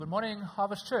morning,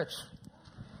 Harvest Church.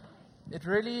 It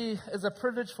really is a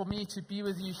privilege for me to be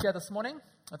with you here this morning.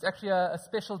 It's actually a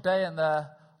special day in the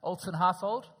Altern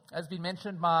household. As been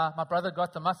mentioned, my brother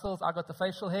got the muscles, I got the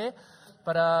facial hair,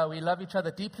 but we love each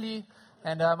other deeply.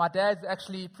 And my dad's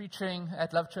actually preaching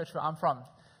at Love Church where I'm from.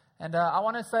 And I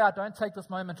want to say I don't take this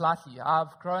moment lightly.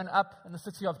 I've grown up in the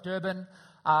city of Durban.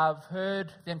 I've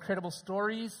heard the incredible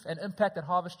stories and impact that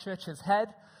Harvest Church has had.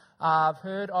 I've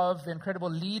heard of the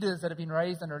incredible leaders that have been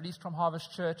raised and released from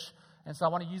Harvest Church. And so I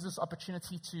want to use this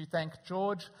opportunity to thank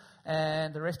George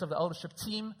and the rest of the eldership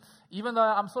team, even though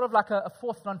I'm sort of like a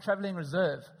fourth non-traveling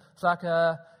reserve. It's like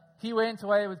he went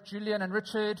away with Julian and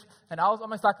Richard, and I was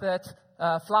almost like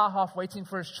that fly half waiting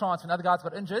for his chance when other guys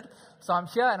got injured. So I'm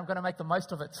here and I'm going to make the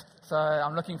most of it. So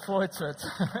I'm looking forward to it.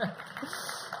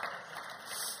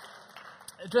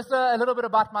 Just a little bit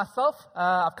about myself.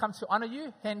 I've come to honor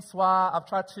you, hence why I've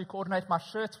tried to coordinate my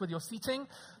shirts with your seating,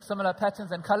 similar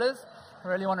patterns and colors. I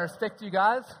really want to respect you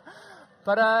guys.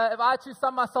 But if I had to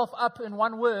sum myself up in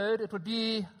one word, it would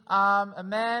be a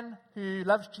man who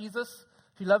loves Jesus,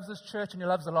 who loves this church, and who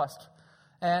loves the lost.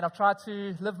 And I've tried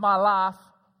to live my life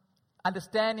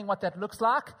understanding what that looks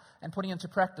like and putting it into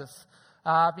practice.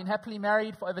 I've been happily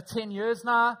married for over 10 years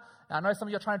now. I know some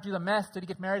of you are trying to do the math. Did he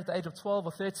get married at the age of 12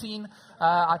 or 13?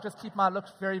 I just keep my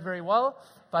looks very, very well.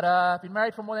 But I've been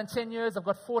married for more than 10 years. I've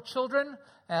got 4 children,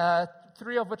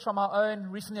 3 of which are my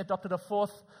own, recently adopted a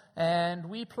 4th. And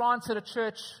we planted a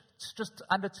church just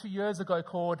under 2 years ago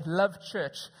called Love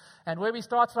Church. And where we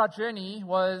started our journey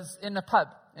was in a pub,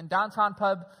 in downtown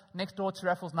pub, next door to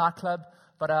Raffles nightclub.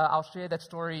 But I'll share that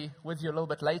story with you a little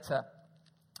bit later.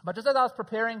 But just as I was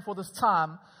preparing for this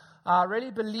time, I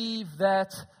really believe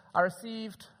that I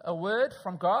received a word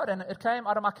from God, and it came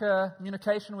out of my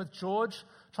communication with George,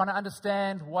 trying to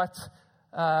understand what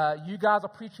you guys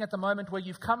are preaching at the moment, where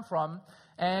you've come from.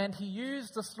 And he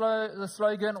used the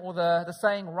slogan or the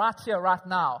saying, right here, right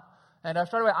now. And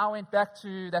straight away I went back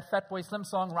to that Fatboy Slim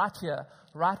song, right here,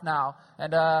 right now.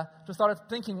 And just started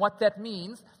thinking what that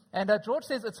means. And George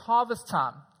says it's harvest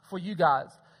time for you guys.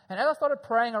 And as I started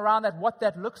praying around that, what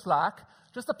that looks like,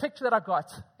 just a picture that I got.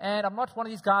 And I'm not one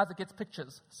of these guys that gets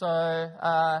pictures. So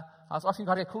I was asking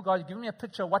God, cool God, give me a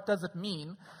picture. What does it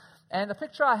mean? And the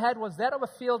picture I had was that of a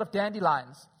field of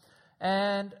dandelions.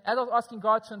 And as I was asking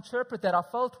God to interpret that, I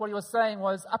felt what he was saying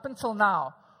was, up until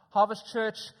now, Harvest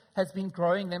Church has been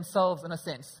growing themselves in a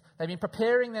sense. They've been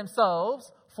preparing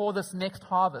themselves for this next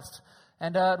harvest.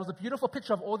 And it was a beautiful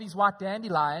picture of all these white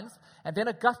dandelions. And then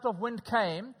a gust of wind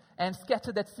came and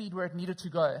scattered that seed where it needed to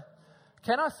go.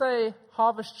 Can I say,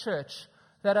 Harvest Church,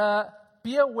 that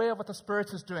be aware of what the Spirit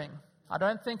is doing. I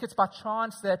don't think it's by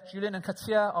chance that Julian and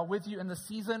Katia are with you in this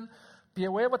season. Be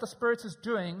aware of what the Spirit is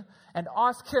doing and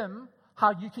ask Him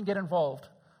how you can get involved.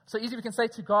 So easy we can say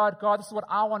to God, God, this is what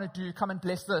I want to do. Come and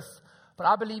bless this. But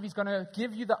I believe He's going to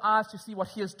give you the eyes to see what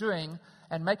He is doing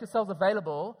and make yourselves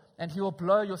available, and He will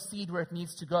blow your seed where it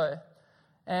needs to go.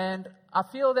 And I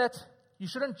feel that you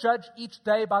shouldn't judge each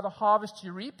day by the harvest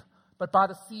you reap, but by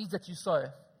the seeds that you sow. I want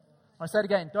to say it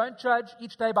again. Don't judge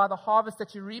each day by the harvest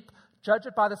that you reap. Judge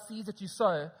it by the seeds that you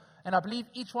sow. And I believe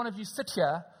each one of you sit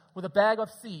here with a bag of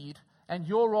seed, and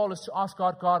your role is to ask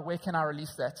God, God, where can I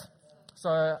release that? So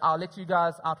I'll let you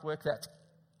guys outwork that.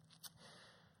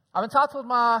 I've entitled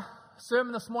my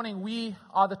sermon this morning, We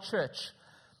Are the Church.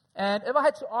 And if I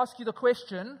had to ask you the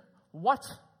question, what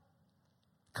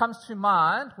comes to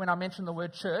mind when I mention the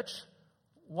word church,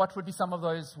 what would be some of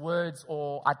those words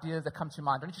or ideas that come to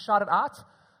mind? Don't need to shout it out,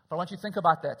 but I want you to think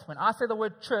about that. When I say the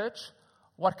word church,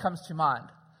 what comes to mind?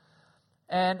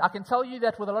 And I can tell you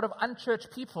that with a lot of unchurched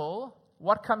people,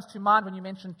 what comes to mind when you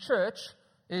mention church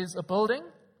is a building,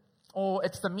 or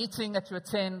it's the meeting that you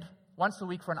attend once a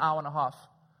week for an hour and a half.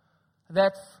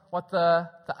 That's what the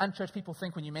unchurched people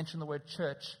think when you mention the word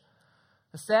church.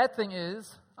 The sad thing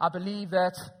is, I believe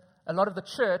that a lot of the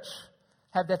church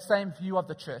have that same view of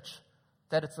the church.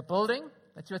 That it's a building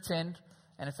that you attend,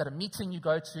 and it's at a meeting you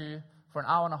go to for an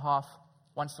hour and a half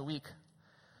once a week.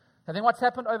 I think what's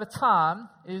happened over time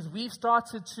is we've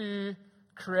started to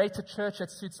create a church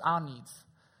that suits our needs.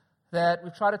 That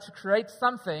we've tried to create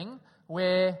something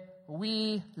where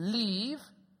we leave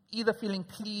either feeling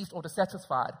pleased or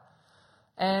dissatisfied.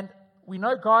 And we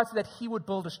know God said that He would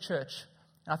build His church.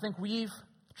 And I think we've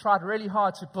tried really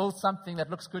hard to build something that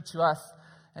looks good to us.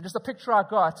 And just the picture I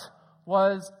got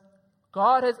was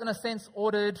God has, in a sense,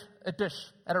 ordered a dish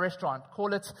at a restaurant.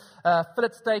 Call it fillet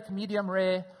steak, medium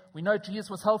rare. We know Jesus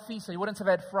was healthy, so He wouldn't have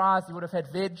had fries. He would have had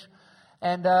veg.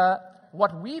 And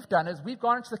what we've done is we've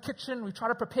gone into the kitchen. We've tried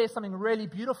to prepare something really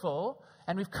beautiful.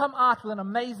 And we've come out with an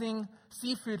amazing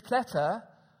seafood platter.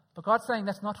 But God's saying,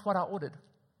 that's not what I ordered.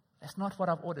 That's not what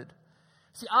I've ordered.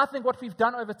 See, I think what we've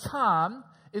done over time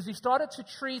is we've started to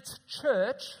treat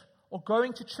church or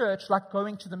going to church like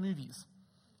going to the movies.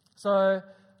 So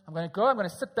I'm going to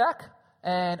sit back,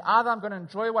 and either I'm going to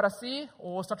enjoy what I see,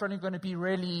 or it's not really going to be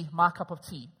really my cup of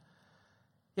tea.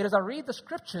 Yet as I read the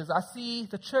scriptures, I see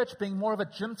the church being more of a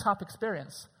gym-type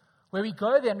experience, where we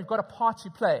go there and we've got a part to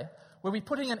play, where we're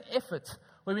putting in effort,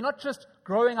 where we're not just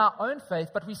growing our own faith,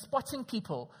 but we're spotting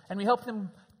people, and we help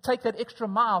them take that extra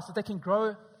mile so they can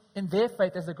grow in their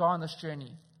faith as they go on this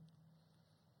journey.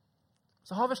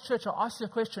 So Harvest Church, I ask you a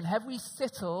question. Have we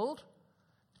settled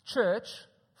church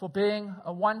for being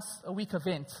a once-a-week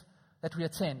event that we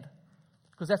attend?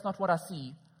 Because that's not what I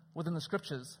see within the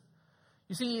scriptures.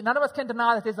 You see, none of us can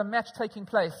deny that there's a match taking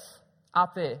place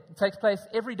out there. It takes place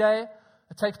every day.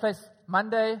 It takes place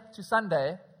Monday to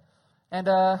Sunday. And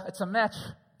it's a match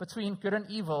between good and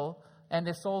evil and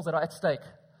their souls that are at stake.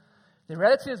 The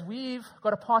reality is we've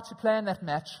got a part to play in that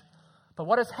match. But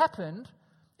what has happened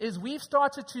is we've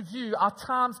started to view our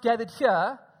times gathered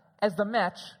here as the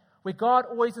match where God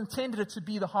always intended it to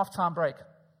be the halftime break.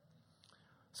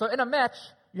 So in a match,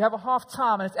 you have a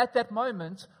halftime, and it's at that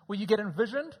moment where you get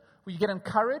envisioned, where you get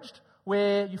encouraged,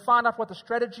 where you find out what the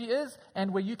strategy is,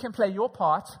 and where you can play your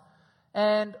part.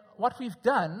 And what we've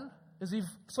done is we've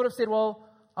sort of said, well,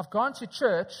 I've gone to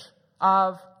church,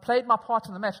 I've played my part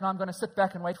in the match, and I'm going to sit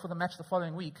back and wait for the match the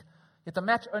following week. Yet the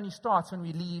match only starts when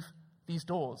we leave these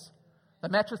doors. The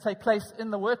matches take place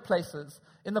in the workplaces,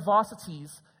 in the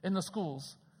varsities, in the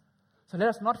schools. So let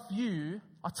us not view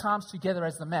our times together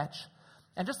as the match.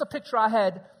 And just a picture I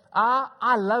had,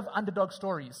 I love underdog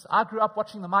stories. I grew up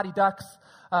watching the Mighty Ducks,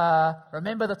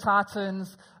 Remember the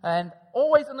Titans, and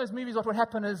always in those movies what would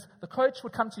happen is the coach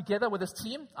would come together with his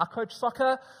team. I coach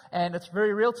soccer, and it's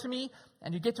very real to me.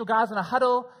 And you get your guys in a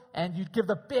huddle, and you give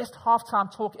the best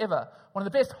halftime talk ever. One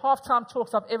of the best halftime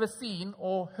talks I've ever seen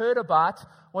or heard about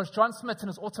was John Smith in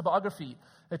his autobiography.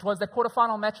 It was the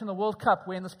quarterfinal match in the World Cup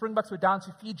when the Springboks were down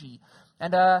to Fiji.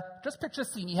 And just picture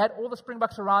scene, he had all the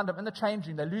Springboks around him in the change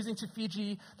room. They're losing to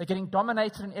Fiji. They're getting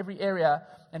dominated in every area.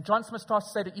 And John Smith starts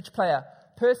to say to each player,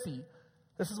 Percy,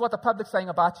 this is what the public's saying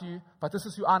about you, but this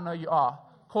is who I know you are.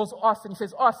 Calls Os, and he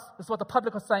says, Os, this is what the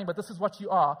public are saying, but this is what you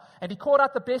are. And he called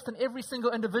out the best in every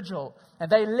single individual. And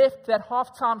they left that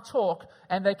halftime talk,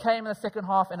 and they came in the second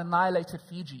half and annihilated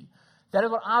Fiji. That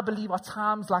is what I believe our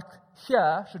times like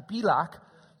here should be like.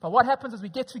 But what happens is we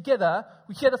get together,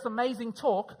 we hear this amazing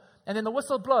talk, and then the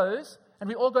whistle blows, and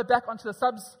we all go back onto the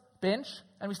subs bench,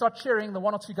 and we start cheering the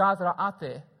one or two guys that are out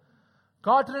there.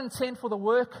 God didn't intend for the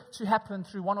work to happen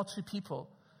through one or two people.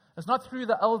 It's not through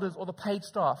the elders or the paid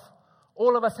staff.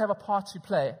 All of us have a part to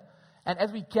play. And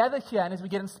as we gather here and as we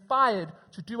get inspired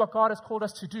to do what God has called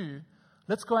us to do,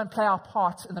 let's go and play our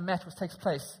part in the match which takes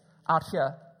place out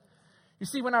here. You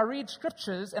see, when I read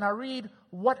scriptures and I read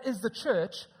what is the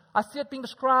church, I see it being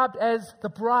described as the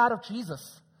bride of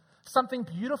Jesus. Something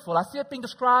beautiful. I see it being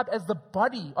described as the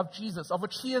body of Jesus, of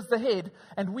which he is the head,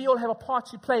 and we all have a part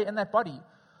to play in that body.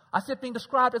 I see it being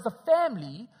described as a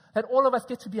family that all of us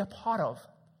get to be a part of.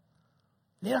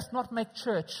 Let us not make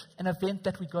church an event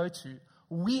that we go to.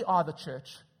 We are the church.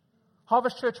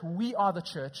 Harvest Church, we are the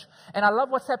church. And I love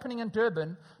what's happening in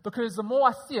Durban because the more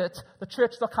I see it, the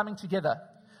churches are coming together.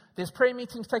 There's prayer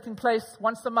meetings taking place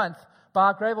once a month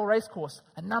by Gravel Racecourse.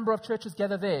 A number of churches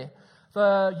gather there.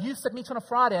 The youth that meet on a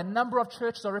Friday, a number of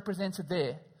churches are represented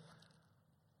there.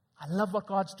 I love what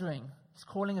God's doing. He's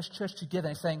calling his church together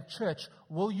and saying, church,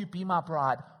 will you be my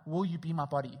bride? Will you be my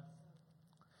body?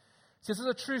 So this is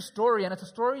a true story, and it's a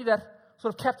story that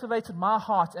sort of captivated my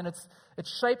heart, and it's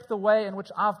shaped the way in which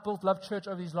I've built Love Church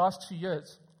over these last 2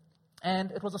 years.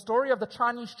 And it was a story of the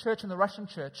Chinese church and the Russian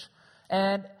church.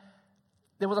 And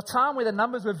there was a time where the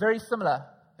numbers were very similar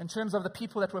in terms of the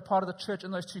people that were part of the church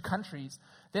in those two countries.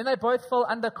 Then they both fell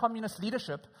under communist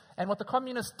leadership, and what the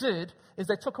communists did is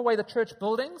they took away the church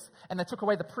buildings and they took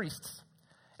away the priests.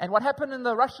 And what happened in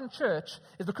the Russian church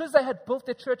is because they had built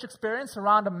their church experience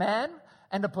around a man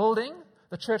and a building,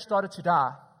 the church started to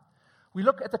die. We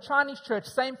look at the Chinese church,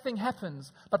 same thing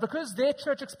happens. But because their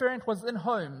church experience was in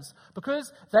homes,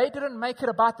 because they didn't make it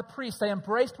about the priest, they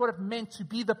embraced what it meant to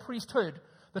be the priesthood,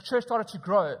 the church started to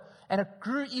grow. And it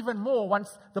grew even more once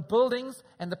the buildings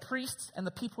and the priests and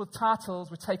the people with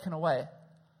titles were taken away.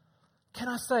 Can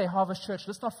I say, Harvest Church,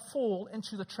 let's not fall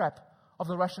into the trap of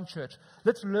the Russian church.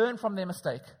 Let's learn from their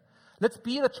mistake. Let's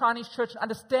be the Chinese church and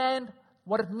understand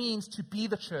what it means to be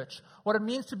the church, what it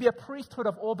means to be a priesthood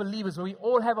of all believers, where we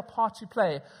all have a part to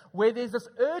play, where there's this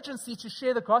urgency to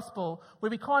share the gospel, where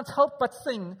we can't help but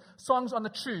sing songs on the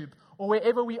tube or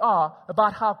wherever we are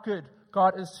about how good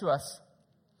God is to us.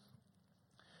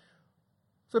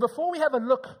 So before we have a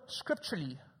look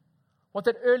scripturally, what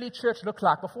that early church looked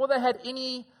like, before they had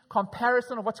any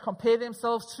comparison of what to compare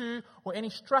themselves to or any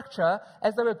structure,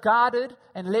 as they were guided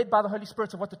and led by the Holy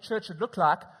Spirit of what the church should look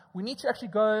like, we need to actually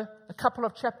go a couple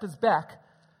of chapters back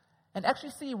and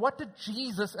actually see, what did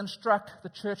Jesus instruct the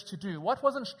church to do? What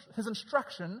was his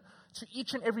instruction to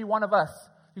each and every one of us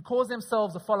who calls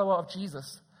themselves a follower of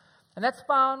Jesus? And that's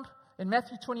found in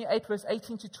Matthew 28, verse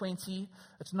 18 to 20.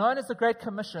 It's known as the Great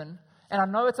Commission, and I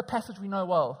know it's a passage we know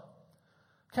well.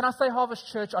 Can I say,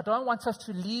 Harvest Church, I don't want us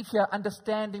to leave here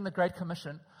understanding the Great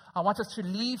Commission. I want us to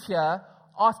leave here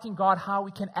asking God how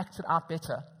we can act it out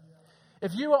better.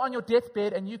 If you were on your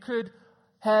deathbed and you could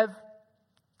have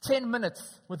 10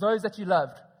 minutes with those that you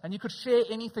loved, and you could share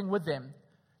anything with them,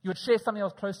 you would share something that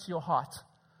was close to your heart,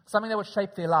 something that would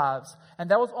shape their lives. And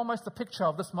that was almost the picture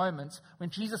of this moment when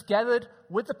Jesus gathered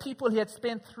with the people he had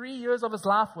spent 3 years of his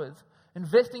life with,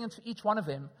 investing into each one of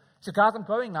them. He said, guys, I'm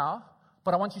going now,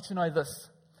 but I want you to know this.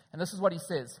 And this is what he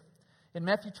says. In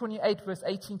Matthew 28, verse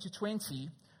 18 to 20, it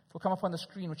will come up on the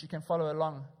screen, which you can follow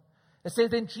along. It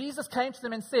says, then Jesus came to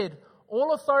them and said,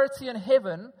 all authority in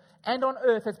heaven and on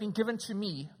earth has been given to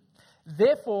me.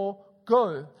 Therefore,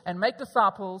 go and make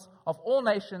disciples of all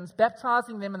nations,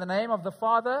 baptizing them in the name of the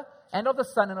Father and of the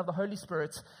Son and of the Holy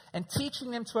Spirit, and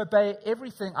teaching them to obey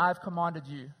everything I have commanded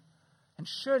you. And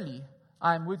surely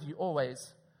I am with you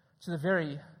always to the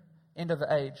very end of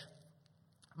the age.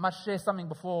 I must share something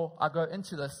before I go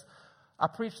into this. I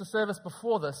preached the service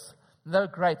before this, and they were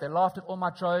great. They laughed at all my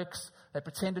jokes. They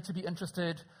pretended to be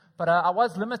interested. But I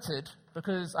was limited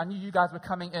because I knew you guys were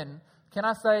coming in. Can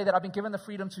I say that I've been given the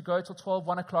freedom to go till 12,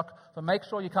 1 o'clock, but make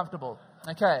sure you're comfortable.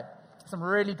 Okay, some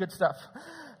really good stuff.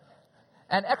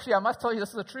 And actually, I must tell you,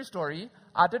 this is a true story.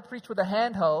 I did preach with a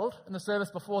handheld in the service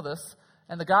before this,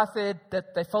 and the guy said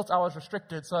that they felt I was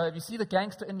restricted. So if you see the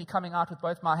gangster in me coming out with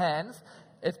both my hands,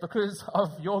 it's because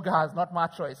of your guys, not my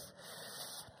choice.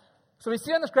 So we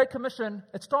see on this Great Commission,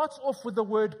 it starts off with the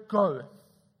word go.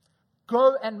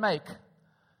 Go and make.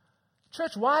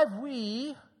 Church, why have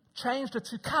we changed it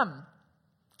to come?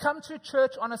 Come to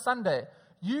church on a Sunday.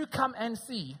 You come and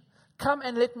see. Come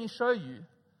and let me show you.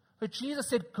 But Jesus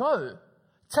said, go.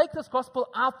 Take this gospel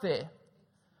out there.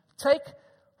 Take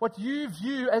what you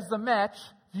view as the match,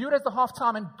 view it as the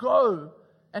halftime, and go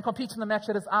and compete in the match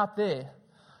that is out there.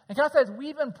 And can I say, as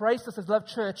we've embraced this as Love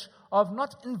Church, of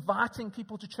not inviting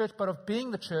people to church, but of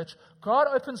being the church, God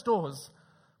opens doors.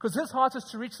 Because his heart is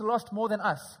to reach the lost more than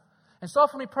us. And so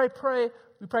often we pray,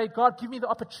 God, give me the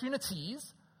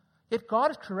opportunities. Yet God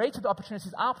has created the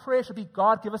opportunities. Our prayer should be,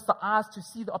 God, give us the eyes to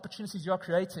see the opportunities you are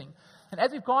creating. And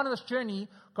as we've gone on this journey,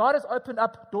 God has opened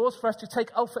up doors for us to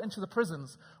take Alpha into the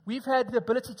prisons. We've had the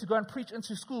ability to go and preach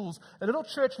into schools. A little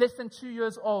church less than 2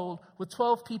 years old with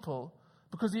 12 people.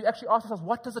 Because we've actually asked ourselves,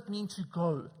 what does it mean to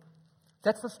go?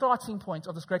 That's the starting point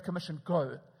of this Great Commission,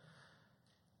 go.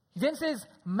 He then says,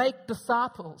 make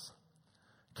disciples.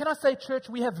 Can I say, church,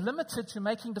 we have limited to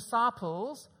making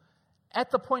disciples at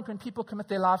the point when people commit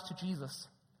their lives to Jesus.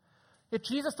 Yet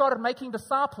Jesus started making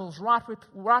disciples right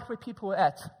where people were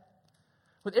at.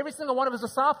 With every single one of his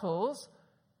disciples,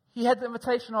 he had the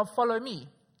invitation of, follow me.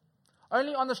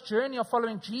 Only on this journey of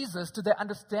following Jesus did they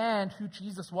understand who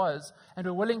Jesus was and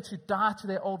were willing to die to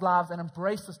their old lives and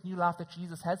embrace this new life that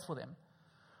Jesus has for them.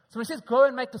 So when he says go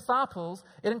and make disciples,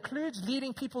 it includes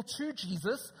leading people to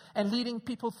Jesus and leading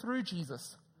people through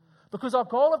Jesus. Because our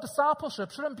goal of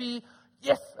discipleship shouldn't be,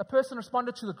 yes, a person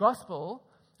responded to the gospel.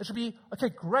 It should be, okay,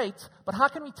 great, but how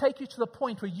can we take you to the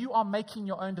point where you are making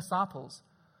your own disciples?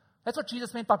 That's what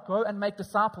Jesus meant by go and make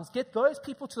disciples. Get those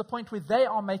people to the point where they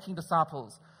are making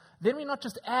disciples. Then we're not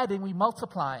just adding, we're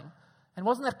multiplying. And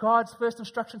wasn't that God's first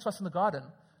instruction to us in the garden?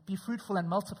 Be fruitful and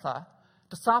multiply.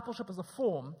 Discipleship is a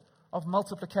form of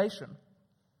multiplication.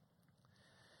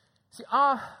 See,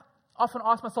 I often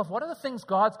ask myself, what are the things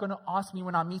God's going to ask me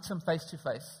when I meet him face to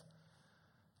face?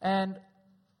 And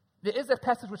there is that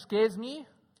passage which scares me,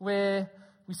 where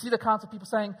we see the accounts of people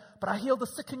saying, but I healed the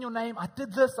sick in your name, I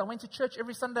did this, I went to church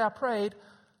every Sunday, I prayed,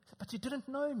 but you didn't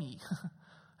know me.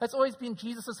 That's always been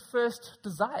Jesus' first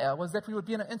desire, was that we would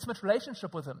be in an intimate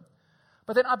relationship with him.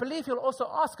 But then I believe he'll also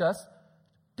ask us,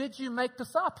 did you make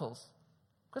disciples?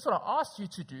 That's what I asked you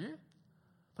to do.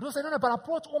 But he'll say, no, but I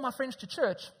brought all my friends to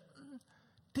church.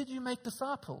 Did you make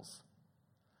disciples?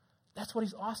 That's what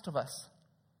he's asked of us.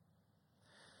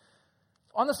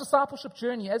 On this discipleship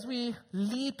journey, as we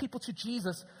lead people to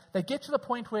Jesus, they get to the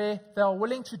point where they are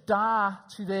willing to die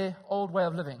to their old way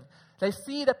of living. They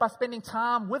see that by spending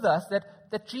time with us,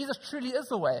 that Jesus truly is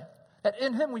the way. That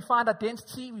in him we find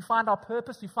identity, we find our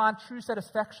purpose, we find true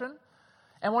satisfaction.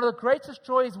 And one of the greatest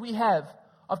joys we have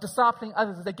of discipling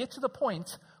others is they get to the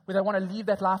point where they want to leave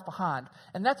that life behind.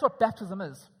 And that's what baptism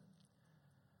is.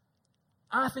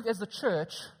 I think as the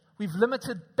church, we've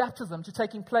limited baptism to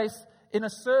taking place in a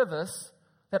service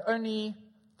that only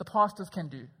the pastors can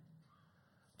do.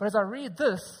 But as I read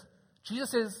this,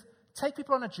 Jesus says, take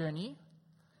people on a journey,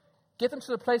 get them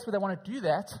to the place where they want to do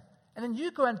that, and then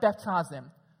you go and baptize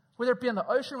them. Whether it be in the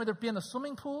ocean, whether it be in the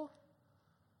swimming pool.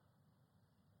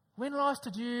 When last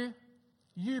did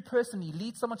you personally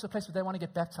lead someone to a place where they want to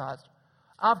get baptized?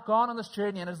 I've gone on this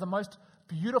journey, and it is the most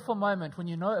beautiful moment when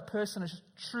you know a person is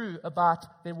true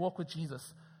about their walk with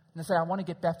Jesus. And they say, I want to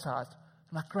get baptized.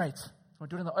 I'm like, great. You want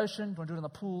to do it in the ocean? You want to do it in the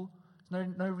pool?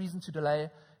 No reason to delay.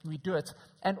 And we do it.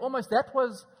 And almost that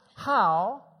was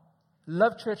how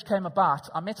Love Church came about.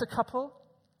 I met a couple,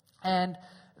 and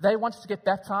they wanted to get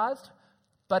baptized.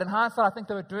 But in hindsight, I think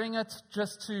they were doing it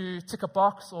just to tick a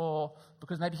box or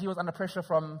because maybe he was under pressure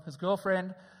from his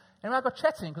girlfriend. And I got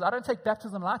chatting because I don't take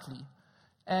baptism lightly.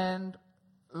 And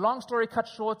long story cut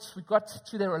short, we got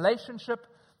to their relationship.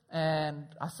 And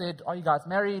I said, are you guys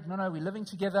married? No, we're living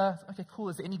together. Okay, cool.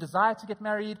 Is there any desire to get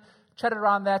married? Chatted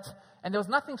around that. And there was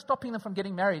nothing stopping them from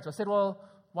getting married. So I said, well,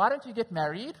 why don't you get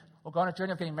married or go on a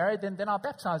journey of getting married? Then I'll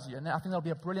baptize you. And I think that'll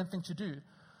be a brilliant thing to do.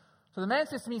 So the man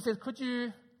says to me, he says, could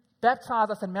you baptize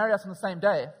us and marry us on the same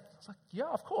day? I was like, yeah,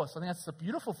 of course. I think that's a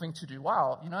beautiful thing to do.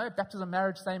 Wow, baptism,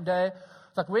 marriage, same day.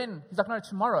 It's like, when? He's like, no,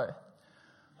 tomorrow.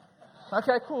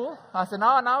 Okay, cool. I said,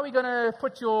 now we're going to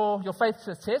put your faith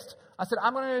to a test. I said,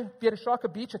 I'm going to be at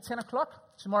Ashaka Beach at 10 o'clock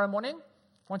tomorrow morning.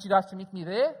 I want you guys to meet me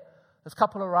there. This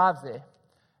couple arrives there.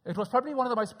 It was probably one of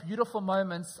the most beautiful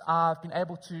moments I've been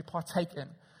able to partake in.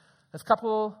 This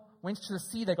couple went to the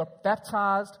sea. They got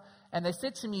baptized. And they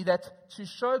said to me that to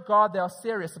show God they are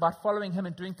serious about following Him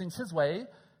and doing things His way,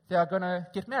 they are going to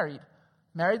get married.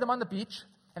 Married them on the beach.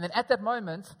 And then at that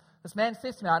moment, this man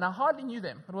says to me, and I hardly knew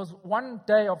them. It was one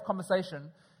day of conversation.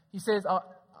 He says, I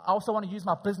also want to use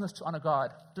my business to honor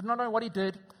God. Did not know what he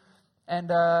did. And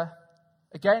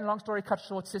again, long story cut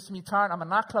short, says to me, Tyron, I'm a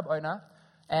nightclub owner,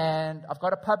 and I've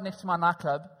got a pub next to my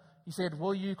nightclub. He said,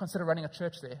 will you consider running a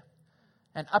church there?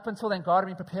 And up until then, God had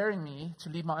been preparing me to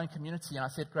lead my own community. And I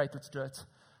said, great, let's do it.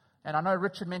 And I know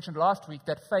Richard mentioned last week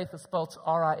that faith is spelled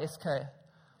R-I-S-K.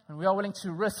 When we are willing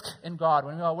to risk in God,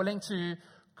 when we are willing to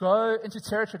go into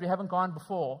territory we haven't gone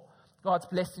before, God's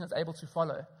blessing is able to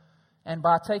follow. And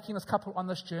by taking this couple on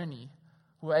this journey,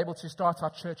 we were able to start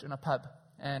our church in a pub.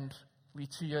 And we,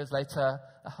 2 years later,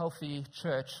 a healthy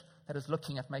church that is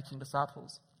looking at making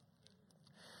disciples.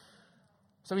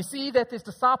 So we see that there's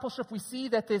discipleship, we see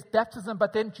that there's baptism,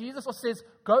 but then Jesus also says,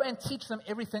 go and teach them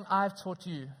everything I've taught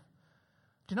you.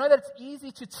 Do you know that it's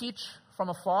easy to teach from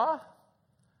afar,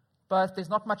 but there's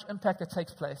not much impact that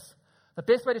takes place? The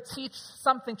best way to teach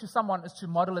something to someone is to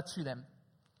model it to them.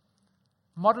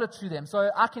 Model it to them.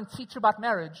 So I can teach about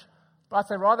marriage, but I'd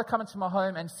say rather come into my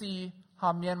home and see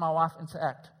how me and my wife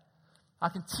interact. I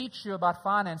can teach you about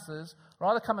finances,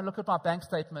 rather come and look at my bank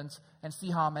statements and see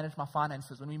how I manage my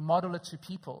finances when we model it to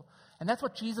people. And that's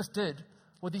what Jesus did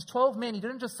with these 12 men. He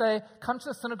didn't just say, come to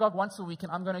the synagogue once a week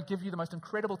and I'm going to give you the most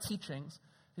incredible teachings.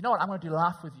 You know what? I'm going to do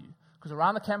life with you. Because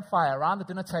around the campfire, around the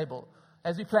dinner table,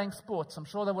 as we're playing sports, I'm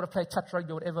sure they would have played touch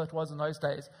rugby or whatever it was in those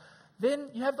days. Then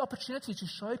you have the opportunity to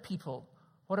show people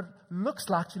what it looks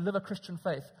like to live a Christian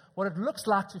faith, what it looks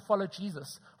like to follow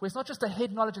Jesus, where it's not just a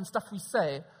head knowledge and stuff we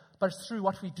say, but it's through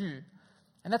what we do.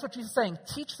 And that's what Jesus is saying.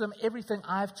 Teach them everything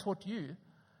I've taught you.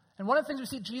 And one of the things we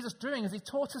see Jesus doing is he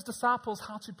taught his disciples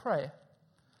how to pray.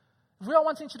 If we are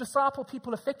wanting to disciple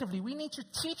people effectively, we need to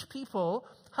teach people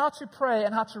how to pray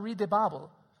and how to read their Bible.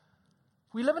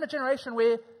 We live in a generation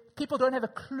where people don't have a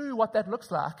clue what that looks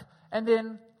like. And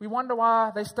then we wonder why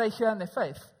they stay here in their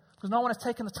faith. Because no one has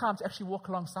taken the time to actually walk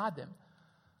alongside them.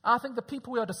 I think the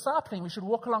people we are discipling, we should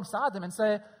walk alongside them and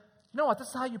say, you know what, this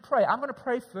is how you pray. I'm going to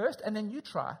pray first, and then you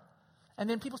try. And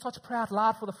then people start to pray out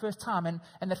loud for the first time,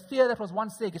 and the fear that was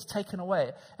once there gets taken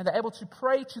away. And they're able to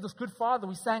pray to this good Father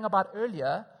we sang about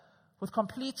earlier with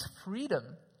complete freedom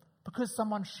because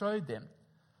someone showed them.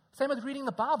 Same with reading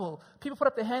the Bible. People put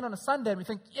up their hand on a Sunday, and we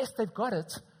think, yes, they've got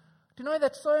it. Do you know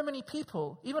that so many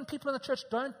people, even people in the church,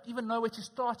 don't even know where to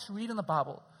start to read in the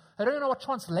Bible? They don't even know what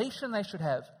translation they should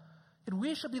have. And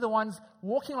we should be the ones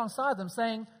walking alongside them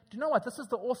saying, do you know what? This is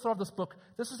the author of this book.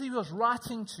 This is who he was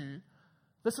writing to.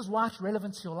 This is why it's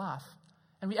relevant to your life.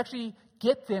 And we actually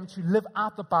get them to live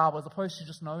out the Bible as opposed to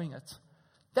just knowing it.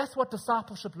 That's what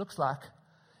discipleship looks like.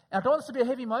 And I don't want this to be a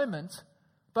heavy moment,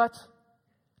 but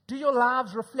do your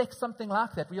lives reflect something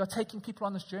like that? We are taking people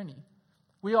on this journey.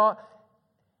 We are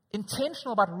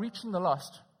intentional about reaching the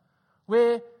lost,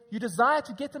 where you desire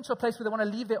to get them to a place where they want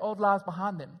to leave their old lives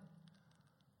behind them.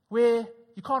 where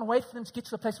you can't wait for them to get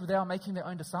to the place where they are making their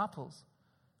own disciples.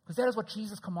 Because that is what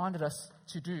Jesus commanded us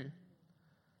to do.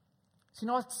 So you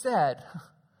know what's sad?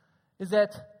 Is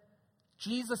that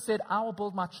Jesus said, I will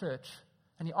build my church.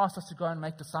 And he asked us to go and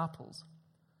make disciples.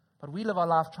 But we live our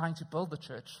life trying to build the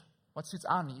church, what suits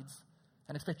our needs,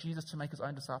 and expect Jesus to make his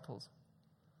own disciples.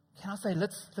 Can I say,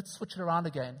 let's switch it around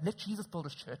again. Let Jesus build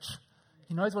his church.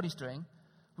 He knows what he's doing.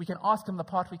 We can ask him the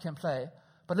part we can play,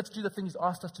 but let's do the thing he's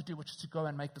asked us to do, which is to go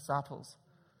and make disciples.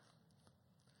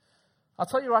 I'll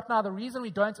tell you right now, the reason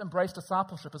we don't embrace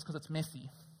discipleship is because it's messy.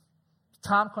 It's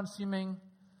time-consuming.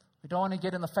 We don't want to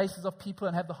get in the faces of people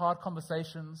and have the hard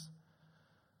conversations.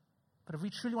 But if we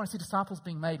truly want to see disciples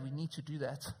being made, we need to do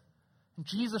that. And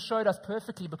Jesus showed us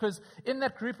perfectly, because in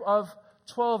that group of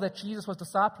 12 that Jesus was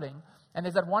discipling, and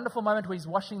there's that wonderful moment where he's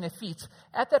washing their feet.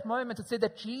 At that moment, it said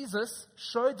that Jesus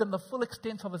showed them the full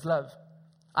extent of his love.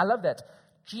 I love that.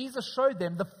 Jesus showed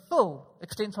them the full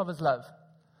extent of his love.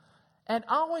 And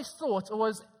I always thought it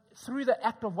was through the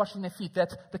act of washing their feet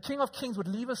that the King of Kings would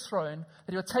leave his throne,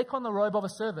 that he would take on the robe of a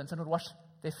servant and would wash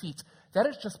their feet. That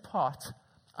is just part.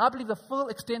 I believe the full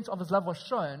extent of his love was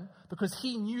shown because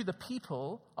he knew the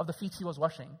people of the feet he was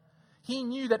washing. He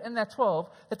knew that in that 12,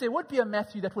 that there would be a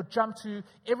Matthew that would jump to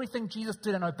everything Jesus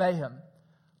did and obey him.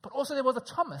 But also there was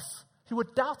a Thomas who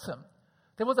would doubt him.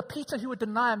 There was a Peter who would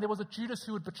deny him. There was a Judas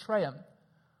who would betray him.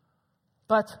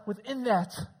 But within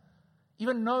that,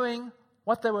 even knowing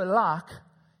what they were like,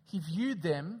 he viewed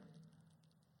them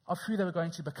of who they were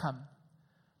going to become.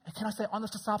 And can I say, on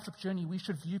this discipleship journey, we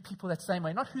should view people that same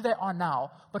way. Not who they are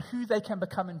now, but who they can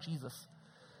become in Jesus.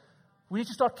 We need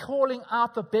to start calling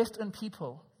out the best in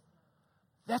people.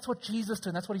 That's what Jesus did,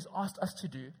 and that's what he's asked us to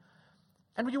do.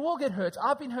 And you will get hurt.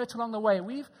 I've been hurt along the way.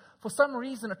 We've, for some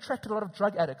reason, attracted a lot of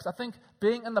drug addicts. I think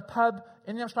being in the pub,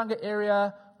 in the Umhlanga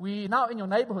area, we now in your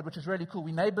neighborhood, which is really cool.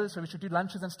 We're neighbors, so we should do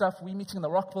lunches and stuff. We're meeting in the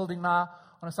Rock building now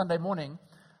on a Sunday morning.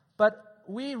 But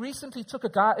we recently took a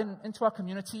guy into our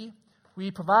community.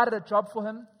 We provided a job for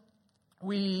him.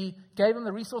 We gave him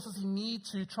the resources he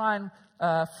needs to try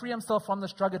and free himself from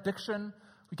this drug addiction.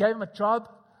 We gave him a job,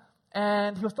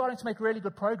 and he was starting to make really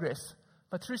good progress.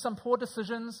 But through some poor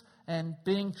decisions and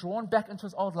being drawn back into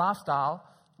his old lifestyle,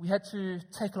 we had to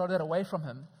take a lot of that away from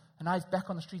him. And now he's back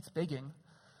on the streets begging.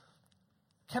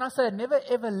 Can I say, never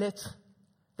ever let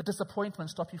the disappointment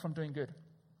stop you from doing good.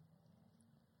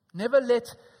 Never let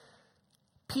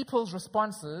people's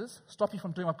responses stop you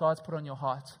from doing what God's put on your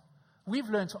heart. We've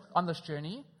learned on this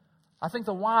journey, I think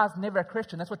the why is never a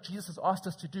question. That's what Jesus has asked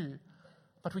us to do.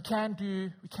 But we can do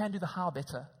the how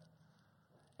better.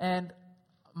 And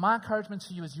my encouragement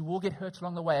to you is you will get hurt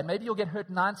along the way. And maybe you'll get hurt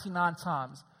 99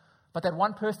 times. But that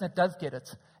one person that does get it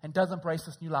and does embrace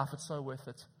this new life, it's so worth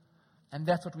it. And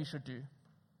that's what we should do.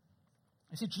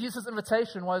 You see, Jesus'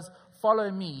 invitation was,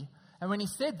 follow me. And when he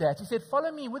said that, he said,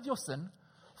 follow me with your sin.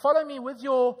 Follow me with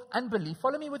your unbelief.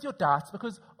 Follow me with your doubts.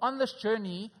 Because on this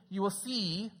journey, you will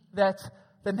see that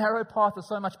the narrow path is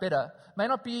so much better. It may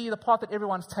not be the path that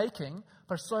everyone's taking,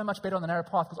 but it's so much better on the narrow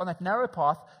path. Because on that narrow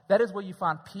path, that is where you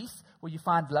find peace, where you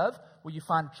find love, where you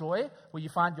find joy, where you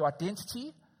find your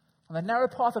identity. On the narrow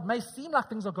path, it may seem like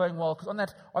things are going well. Because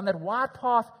on that wide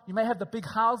path, you may have the big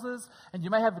houses, and you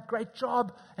may have a great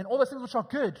job, and all those things which are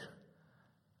good.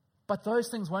 But those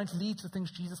things won't lead to the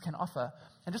things Jesus can offer.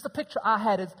 And just the picture I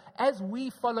had is, as we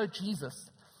follow Jesus,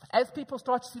 as people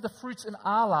start to see the fruits in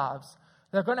our lives,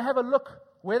 they're going to have a look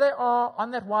where they are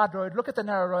on that wide road, look at the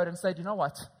narrow road and say, do you know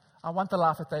what? I want the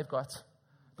life that they've got.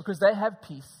 Because they have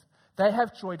peace. They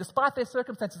have joy. Despite their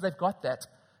circumstances, they've got that.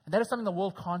 And that is something the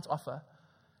world can't offer.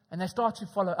 And they start to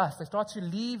follow us. They start to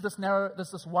leave this narrow,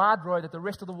 this wide road that the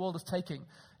rest of the world is taking. And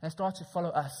they start to follow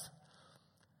us.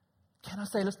 Can I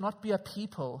say, let's not be a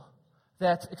people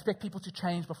that expect people to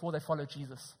change before they follow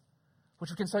Jesus,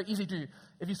 which we can so easily do.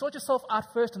 If you sort yourself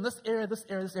out first in this area,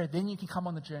 then you can come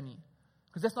on the journey.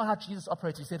 Because that's not how Jesus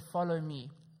operates. He said, follow me.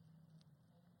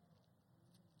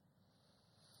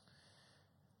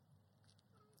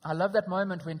 I love that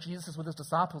moment when Jesus is with his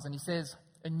disciples and he says,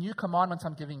 a new commandment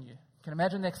I'm giving you. You can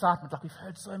imagine the excitement. Like, we've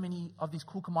heard so many of these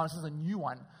cool commandments. This is a new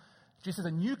one. Jesus says,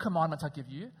 a new commandment I give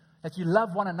you, that you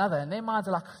love one another. And their minds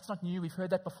are like, it's not new. We've heard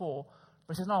that before.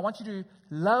 But he says, no, I want you to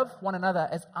love one another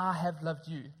as I have loved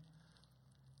you. You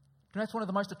know, it's one of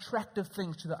the most attractive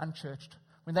things to the unchurched.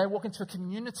 When they walk into a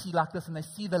community like this and they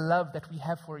see the love that we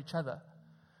have for each other.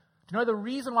 Do you know the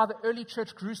reason why the early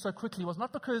church grew so quickly was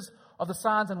not because of the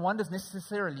signs and wonders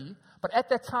necessarily, but at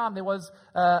that time there was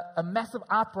a massive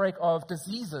outbreak of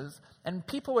diseases and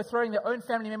people were throwing their own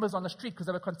family members on the street because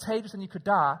they were contagious and you could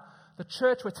die. The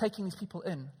church were taking these people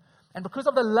in. And because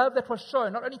of the love that was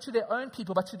shown, not only to their own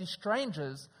people, but to these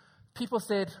strangers, people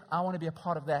said, I want to be a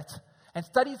part of that. And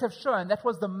studies have shown that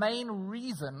was the main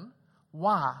reason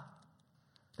why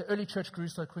the early church grew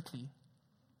so quickly.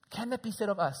 Can that be said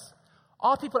of us?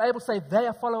 Are people able to say they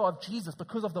are followers of Jesus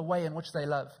because of the way in which they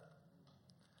love?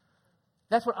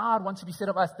 That's what I'd want to be said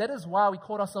of us. That is why we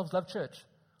call ourselves Love Church.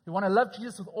 We want to love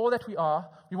Jesus with all that we are.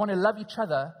 We want to love each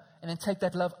other and then take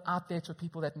that love out there to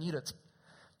people that need it.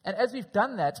 And as we've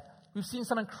done that, we've seen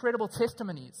some incredible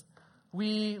testimonies.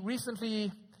 We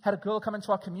recently had a girl come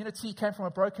into our community, came from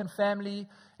a broken family,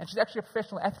 and she's actually a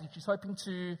professional athlete. She's hoping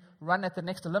to run at the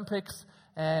next Olympics,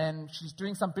 and she's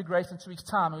doing some big race in 2 weeks'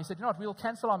 time. And we said, you know what, we'll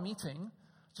cancel our meeting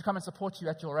to come and support you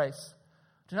at your race.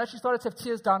 Do you know, she started to have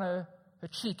tears down her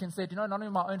cheek and said, you know, none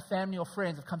of my own family or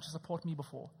friends have come to support me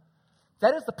before.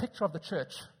 That is the picture of the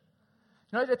church.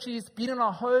 You know that she's been in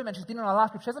our home and she's been in our life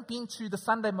group. She hasn't been to the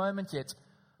Sunday moment yet,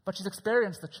 but she's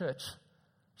experienced the church.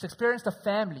 She's experienced a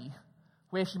family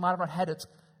where she might have not had it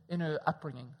in her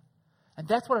upbringing. And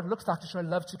that's what it looks like to show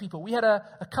love to people. We had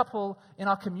a couple in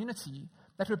our community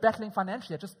that were battling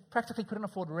financially. They just practically couldn't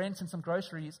afford rent and some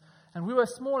groceries. And we were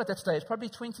small at that stage, probably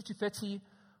 20 to 30.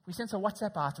 We sent a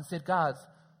WhatsApp out and said, guys,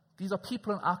 these are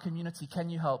people in our community. Can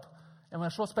you help? And in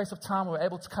a short space of time, we were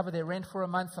able to cover their rent for a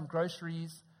month, some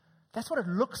groceries. That's what it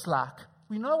looks like.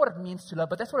 We know what it means to love,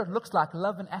 but that's what it looks like,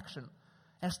 love in action.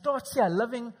 And it starts here,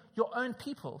 loving your own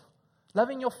people,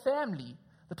 loving your family,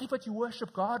 the people that you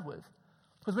worship God with.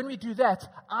 Because when we do that,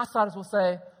 outsiders will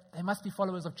say, they must be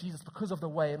followers of Jesus because of the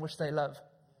way in which they love.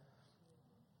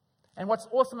 And what's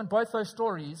awesome in both those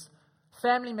stories,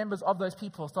 family members of those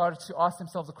people started to ask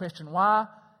themselves the question, why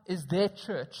is their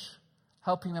church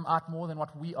helping them out more than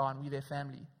what we are and we their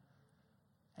family?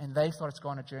 And they started to go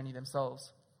on a journey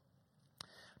themselves.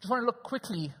 Just want to look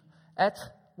quickly at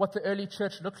what the early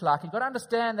church looked like. You've got to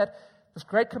understand that this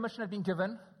great commission had been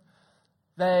given.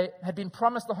 They had been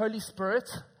promised the Holy Spirit,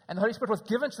 and the Holy Spirit was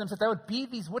given to them so that they would be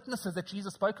these witnesses that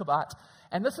Jesus spoke about.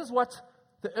 And this is what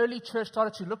the early church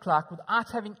started to look like without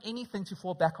having anything to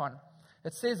fall back on.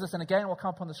 It says this, and again it will come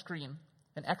up on the screen,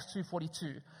 in Acts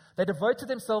 2:42. They devoted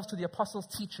themselves to the apostles'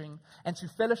 teaching and to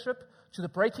fellowship, to the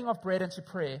breaking of bread and to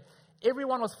prayer.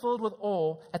 Everyone was filled with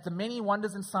awe at the many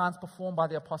wonders and signs performed by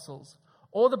the apostles.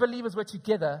 All the believers were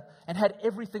together and had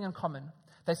everything in common.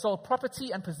 They sold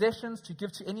property and possessions to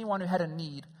give to anyone who had a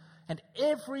need. And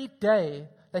every day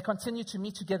they continued to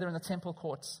meet together in the temple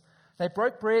courts. They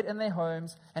broke bread in their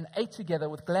homes and ate together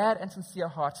with glad and sincere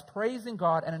hearts, praising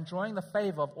God and enjoying the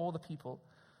favor of all the people.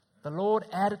 The Lord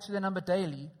added to their number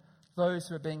daily those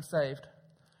who were being saved.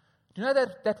 Do you know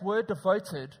that word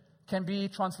devoted can be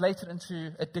translated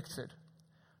into addicted?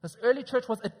 This early church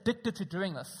was addicted to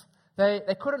doing this.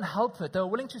 They couldn't help it. They were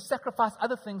willing to sacrifice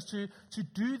other things to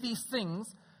do these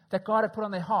things that God had put on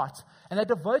their heart. And they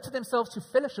devoted themselves to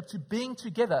fellowship, to being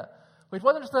together. Where it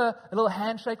wasn't just a little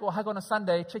handshake or hug on a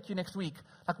Sunday, check you next week.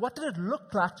 Like, what did it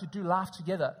look like to do life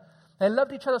together? They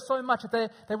loved each other so much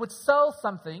that they would sell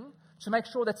something to make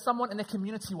sure that someone in their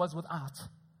community was without.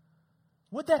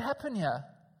 Would that happen here?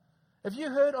 If you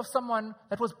heard of someone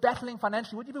that was battling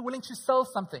financially, would you be willing to sell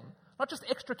something? Not just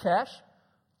extra cash,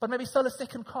 but maybe sell a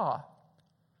second car.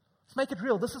 Let's make it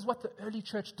real. This is what the early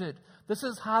church did. This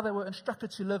is how they were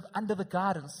instructed to live under the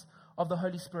guidance of the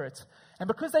Holy Spirit. And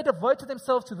because they devoted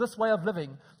themselves to this way of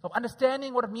living, of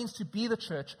understanding what it means to be the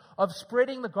church, of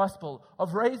spreading the gospel,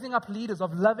 of raising up leaders,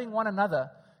 of loving one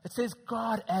another, it says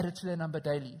God added to their number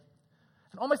daily.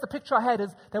 And almost the picture I had is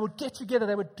they would get together,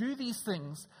 they would do these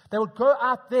things, they would go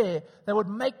out there, they would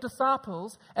make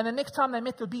disciples, and the next time they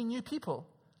met, there would be new people.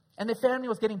 And their family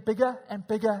was getting bigger and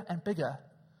bigger and bigger.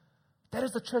 That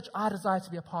is the church I desire to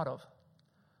be a part of.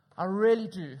 I really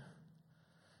do.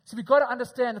 So we've got to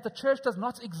understand that the church does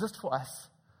not exist for us.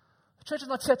 The church is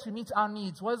not here to meet our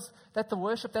needs. Was that the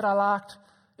worship that I liked?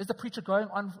 Is the preacher going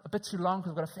on a bit too long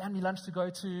because we've got a family lunch to go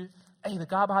to? Hey, the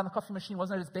guy behind the coffee machine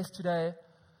wasn't at his best today.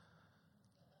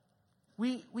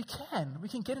 We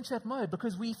can get into that mode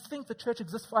because we think the church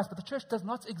exists for us, but the church does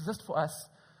not exist for us.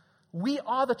 We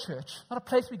are the church, not a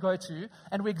place we go to,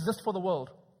 and we exist for the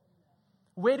world.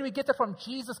 Where do we get that from?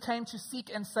 Jesus came to seek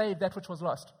and save that which was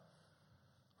lost.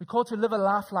 We're called to live a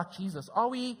life like Jesus. Are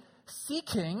we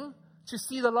seeking to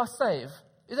see the lost saved?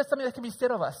 Is that something that can be said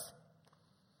of us?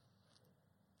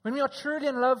 When we are truly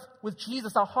in love with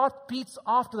Jesus, our heart beats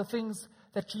after the things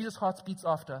that Jesus' heart beats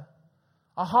after.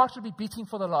 Our heart should be beating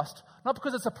for the lost. Not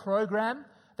because it's a program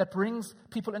that brings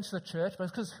people into the church, but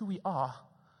it's because of who we are.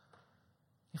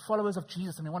 We're followers of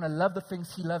Jesus, and we want to love the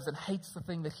things He loves and hates the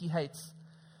thing that He hates.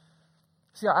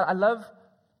 See, I love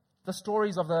the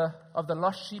stories of the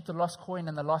lost sheep, the lost coin,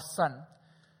 and the lost son.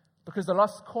 Because the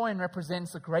lost coin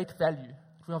represents a great value.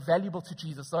 we are valuable to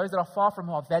Jesus. Those that are far from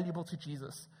Him are valuable to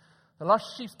Jesus. The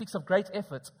lost sheep speaks of great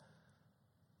effort.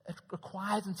 It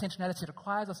requires intentionality. It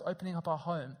requires us opening up our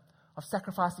home, of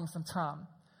sacrificing some time.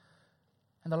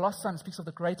 And the lost son speaks of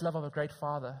the great love of a great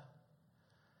father.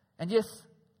 And yes,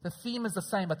 the theme is the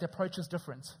same, but the approach is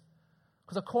different.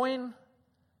 Because a coin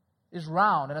is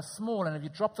round and it's small, and if you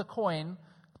drop the coin,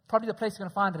 probably the place you're going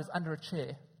to find it is under a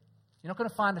chair. You're not going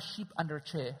to find a sheep under a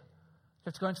chair. You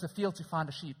have to go into the field to find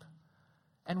a sheep.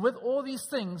 And with all these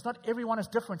things, not everyone is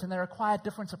different, and they require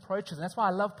different approaches. And that's why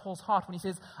I love Paul's heart when he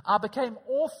says, I became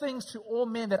all things to all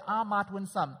men that I might win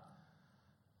some.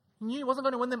 He knew he wasn't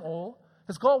going to win them all.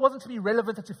 His goal wasn't to be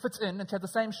relevant and to fit in and to have the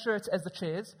same shirt as the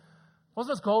chairs. It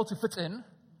wasn't his goal to fit in.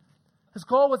 His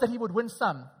goal was that he would win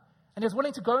some. And he was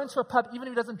willing to go into a pub even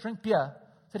if he doesn't drink beer,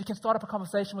 so that he can start up a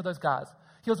conversation with those guys.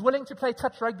 He was willing to play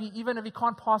touch rugby even if he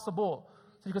can't pass the ball,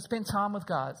 so he could spend time with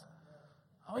guys.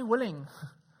 Are we willing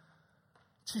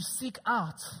to seek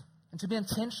out and to be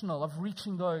intentional of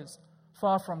reaching those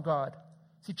far from God?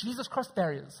 See, Jesus crossed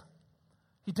barriers.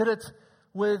 He did it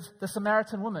with the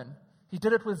Samaritan woman. He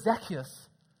did it with Zacchaeus.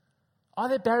 Are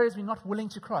there barriers we're not willing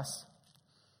to cross?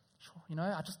 Sure,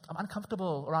 I'm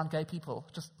uncomfortable around gay people.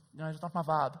 It's not my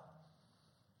vibe.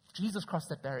 Jesus crossed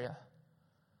that barrier.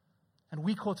 And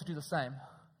we call to do the same.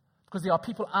 Because there are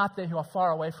people out there who are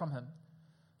far away from Him.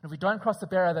 And if we don't cross the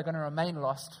barrier, they're going to remain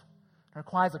lost. It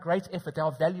requires a great effort. They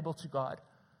are valuable to God.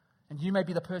 And you may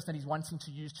be the person that He's wanting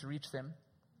to use to reach them.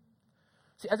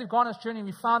 See, as we've gone on this journey,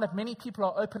 we found that many people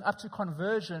are open up to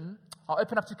conversion, are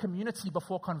open up to community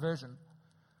before conversion.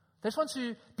 They just want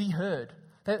to be heard.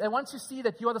 They want to see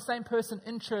that you are the same person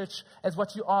in church as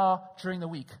what you are during the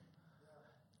week.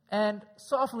 And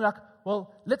so often we're like,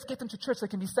 well, let's get them to church so they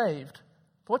can be saved.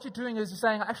 But what you're doing is you're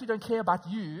saying, I actually don't care about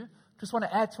you. Just want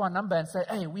to add to our number and say,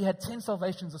 hey, we had 10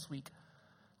 salvations this week.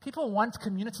 People want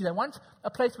community. They want a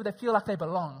place where they feel like they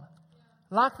belong.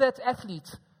 Like that athlete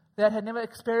that had never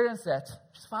experienced that.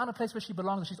 She's found a place where she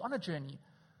belongs. She's on a journey.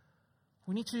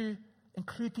 We need to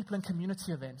include people in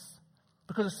community events.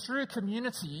 Because it's through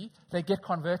community they get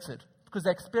converted. Because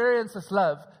they experience this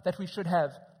love that we should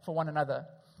have for one another.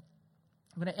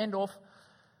 I'm going to end off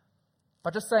by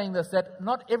just saying this, that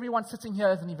not everyone sitting here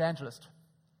is an evangelist.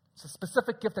 It's a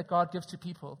specific gift that God gives to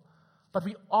people. But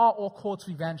we are all called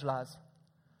to evangelize.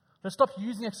 Let's stop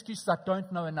using excuses I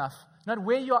don't know enough.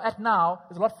 Where you are at now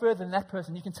is a lot further than that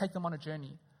person. You can take them on a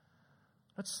journey.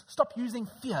 Let's stop using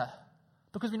fear.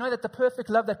 Because we know that the perfect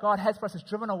love that God has for us has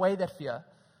driven away that fear.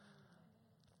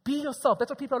 Be yourself.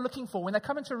 That's what people are looking for. When they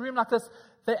come into a room like this,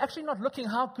 they're actually not looking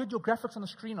how good your graphics on the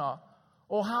screen are.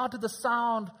 Or how did the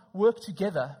sound work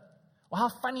together? Or how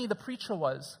funny the preacher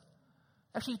was.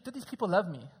 Actually, did these people love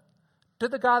me?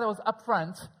 Did the guy that was up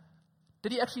front,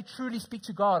 did he actually truly speak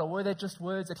to God? Or were they just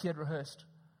words that he had rehearsed?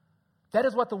 That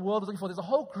is what the world is looking for. There's a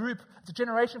whole group, it's a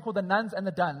generation called the nuns and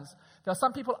the duns. There are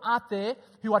some people out there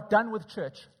who are done with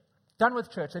church. Done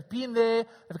with church. They've been there,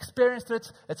 they've experienced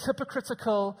it, it's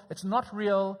hypocritical, it's not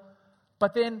real.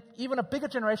 But then even a bigger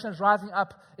generation that's rising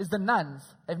up is the nuns.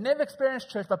 They've never experienced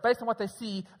church, but based on what they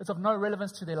see, it's of no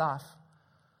relevance to their life.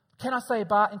 Can I say,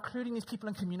 by including these people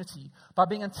in community, by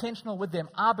being intentional with them,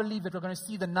 I believe that we're going to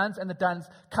see the nuns and the duns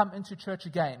come into church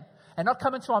again. And not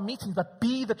come into our meetings, but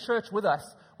be the church with us,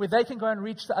 where they can go and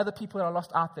reach the other people that are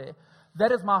lost out there.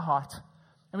 That is my heart.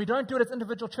 And we don't do it as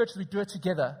individual churches, we do it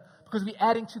together, because we're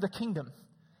adding to the kingdom.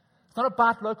 It's not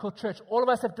about local church. All of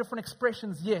us have different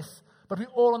expressions, yes, but we're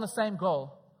all on the same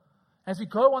goal. As we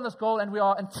go on this goal and we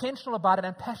are intentional about it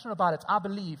and passionate about it, I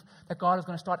believe that God is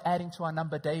going to start adding to our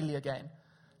number daily again.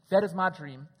 That is my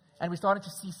dream, and we're starting to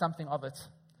see something of it.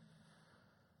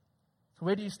 So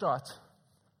where do you start?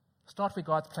 Start where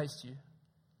God's placed you.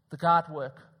 The guy at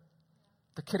work,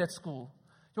 the kid at school,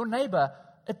 your neighbor.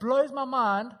 It blows my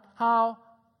mind how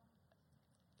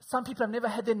some people have never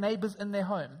had their neighbors in their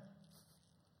home.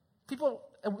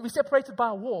 We're separated by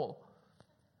a wall,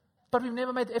 but we've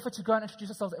never made the effort to go and introduce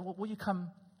ourselves. Will you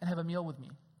come and have a meal with me?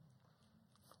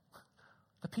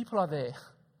 The people are there.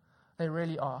 They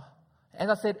really are. As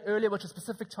I said earlier, which is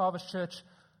specific to Harvest Church,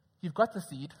 you've got the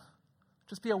seed.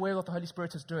 Just be aware of what the Holy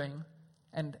Spirit is doing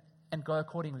and go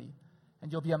accordingly. And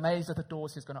you'll be amazed at the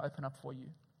doors He's going to open up for you.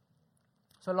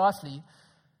 So lastly,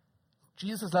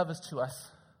 Jesus' love is to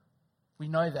us. We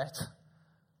know that.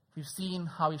 We've seen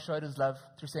how He showed His love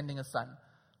through sending His Son.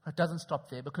 But it doesn't stop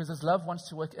there, because His love wants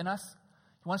to work in us.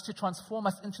 He wants to transform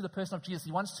us into the person of Jesus.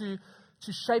 He wants to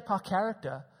shape our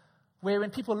character, where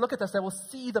when people look at us, they will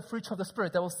see the fruits of the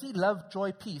Spirit. They will see love,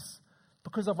 joy, peace,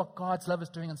 because of what God's love is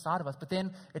doing inside of us. But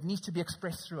then it needs to be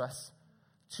expressed through us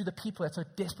to the people that so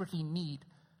desperately need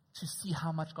to see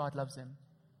how much God loves them.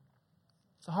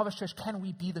 So Harvest Church, can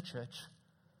we be the church?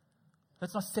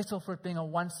 Let's not settle for it being a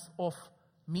once-off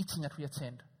meeting that we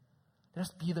attend. Let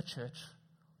us be the church.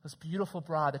 This beautiful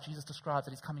bride that Jesus describes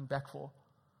that he's coming back for.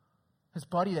 His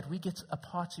body that we get a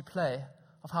part to play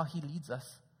of how he leads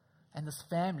us. And this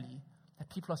family that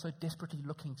people are so desperately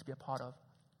looking to be a part of.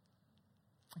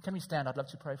 And can we stand? I'd love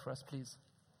to pray for us, please.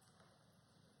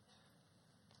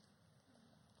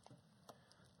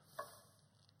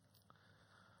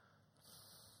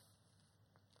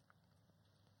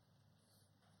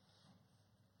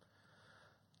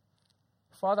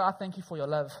 Father, I thank you for your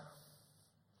love.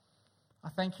 I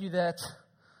thank you that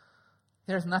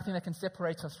there is nothing that can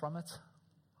separate us from it.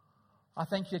 I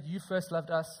thank you that you first loved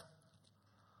us,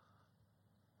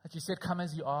 that you said, come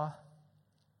as you are.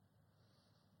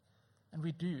 And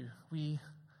we do. We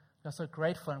are so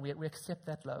grateful and we accept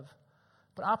that love.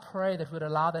 But I pray that we would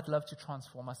allow that love to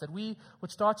transform us, that we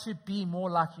would start to be more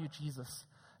like you, Jesus,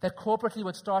 that corporately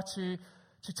would start to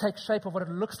take shape of what it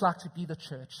looks like to be the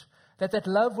church, that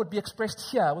love would be expressed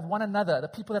here with one another, the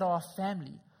people that are our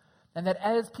family, and that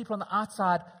as people on the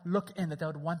outside look in, that they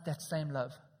would want that same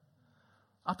love.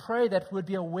 I pray that we would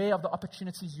be aware of the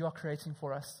opportunities you are creating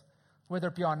for us, whether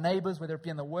it be our neighbors, whether it be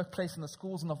in the workplace, in the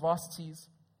schools, in the varsities.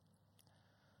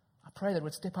 I pray that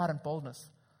we'd step out in boldness,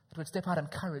 that we'd step out in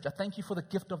courage. I thank you for the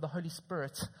gift of the Holy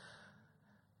Spirit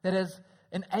that has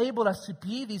enabled us to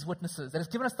be these witnesses, that has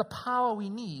given us the power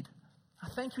we need. I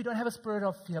thank you we don't have a spirit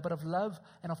of fear, but of love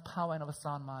and of power and of a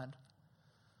sound mind.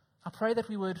 I pray that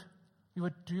we would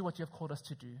do what you have called us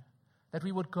to do, that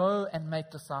we would go and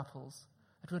make disciples,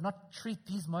 that we would not treat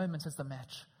these moments as the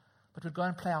match, but we'd go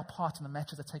and play our part in the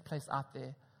matches that take place out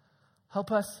there.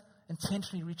 Help us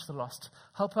intentionally reach the lost.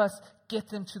 Help us get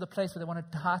them to the place where they want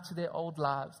to die to their old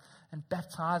lives and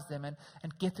baptize them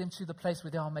and get them to the place where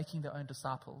they are making their own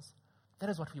disciples. That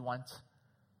is what we want.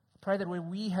 Pray that where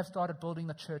we have started building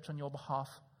the church on your behalf,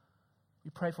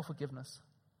 we pray for forgiveness.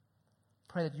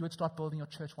 Pray that you would start building your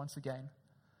church once again,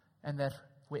 and that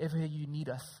wherever you need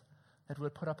us, that we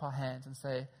would put up our hands and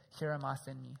say, here am I,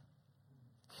 send me.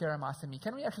 Here am I, send me.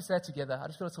 Can we actually say it together? I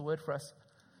just feel it's a word for us.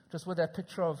 Just with that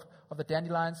picture of the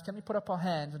dandelions, can we put up our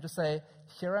hands and just say,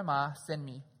 here am I, send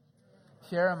me.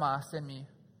 Here am I, send me.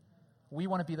 We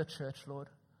want to be the church, Lord.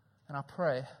 And I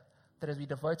pray that as we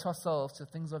devote ourselves to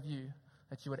things of you,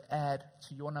 that you would add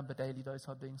to your number daily those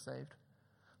who are being saved.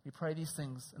 We pray these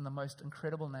things in the most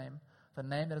incredible name, the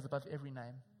name that is above every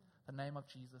name, the name of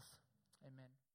Jesus. Amen.